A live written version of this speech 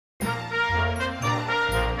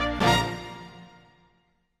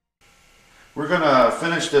We're going to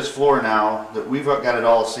finish this floor now that we've got it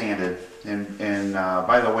all sanded. And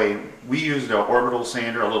by the way, we used an orbital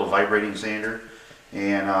sander, a little vibrating sander.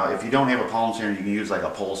 And if you don't have a palm sander, you can use like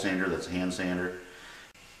a pole sander that's a hand sander.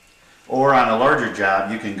 Or on a larger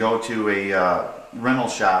job, you can go to a rental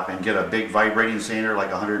shop and get a big vibrating sander,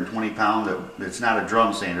 like 120 pound. It's not a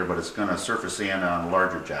drum sander, but it's going to surface sand on a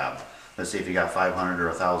larger job. Let's say if you got 500 or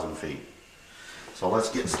 1,000 feet. So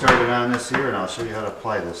let's get started on this here, and I'll show you how to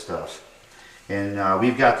apply this stuff. And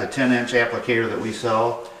we've got the 10-inch applicator that we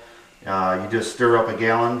sell. You just stir up a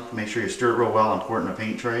gallon. Make sure you stir it real well and pour it in a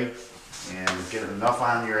paint tray. And get enough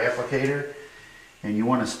on your applicator. And you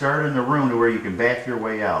want to start in the room to where you can back your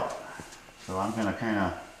way out. So I'm going to kind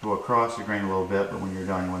of go across the grain a little bit, but when you're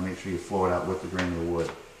done, you want to make sure you flow it out with the grain of the wood.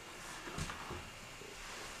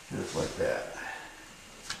 Just like that.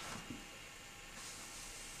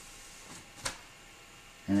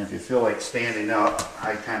 And if you feel like standing up,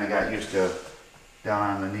 I kind of got used to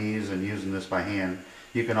down on the knees and using this by hand.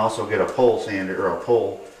 You can also get a pole sander or a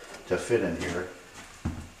pole to fit in here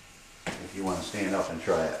if you want to stand up and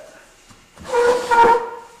try it.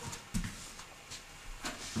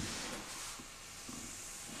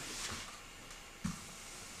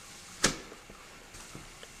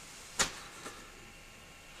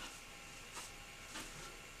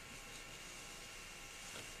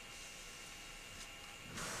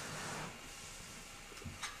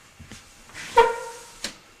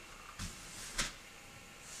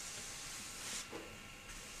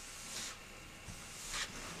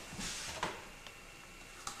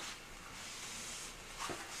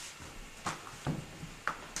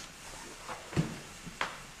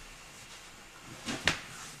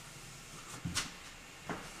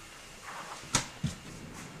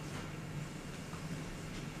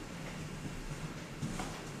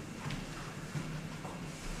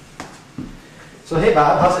 So hey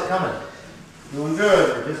Bob, how's it coming? Doing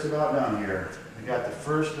good. We're just about done here. I got the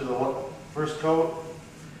first coat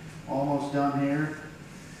almost done here.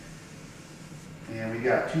 And we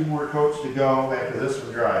got 2 more coats to go after this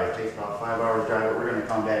one dry. It takes about 5 hours dry, but we're going to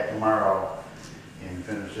come back tomorrow and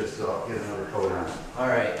finish this up, get another coat on.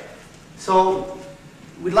 Alright. So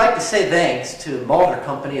we'd like to say thanks to Balder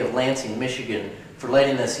Company of Lansing, Michigan for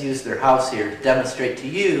letting us use their house here to demonstrate to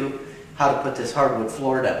you how to put this hardwood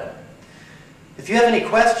floor down. If you have any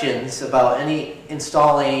questions about any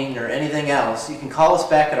installing or anything else, you can call us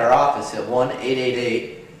back at our office at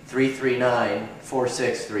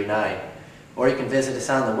 1-888-339-4639, or you can visit us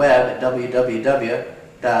on the web at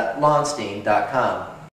www.lawnstein.com.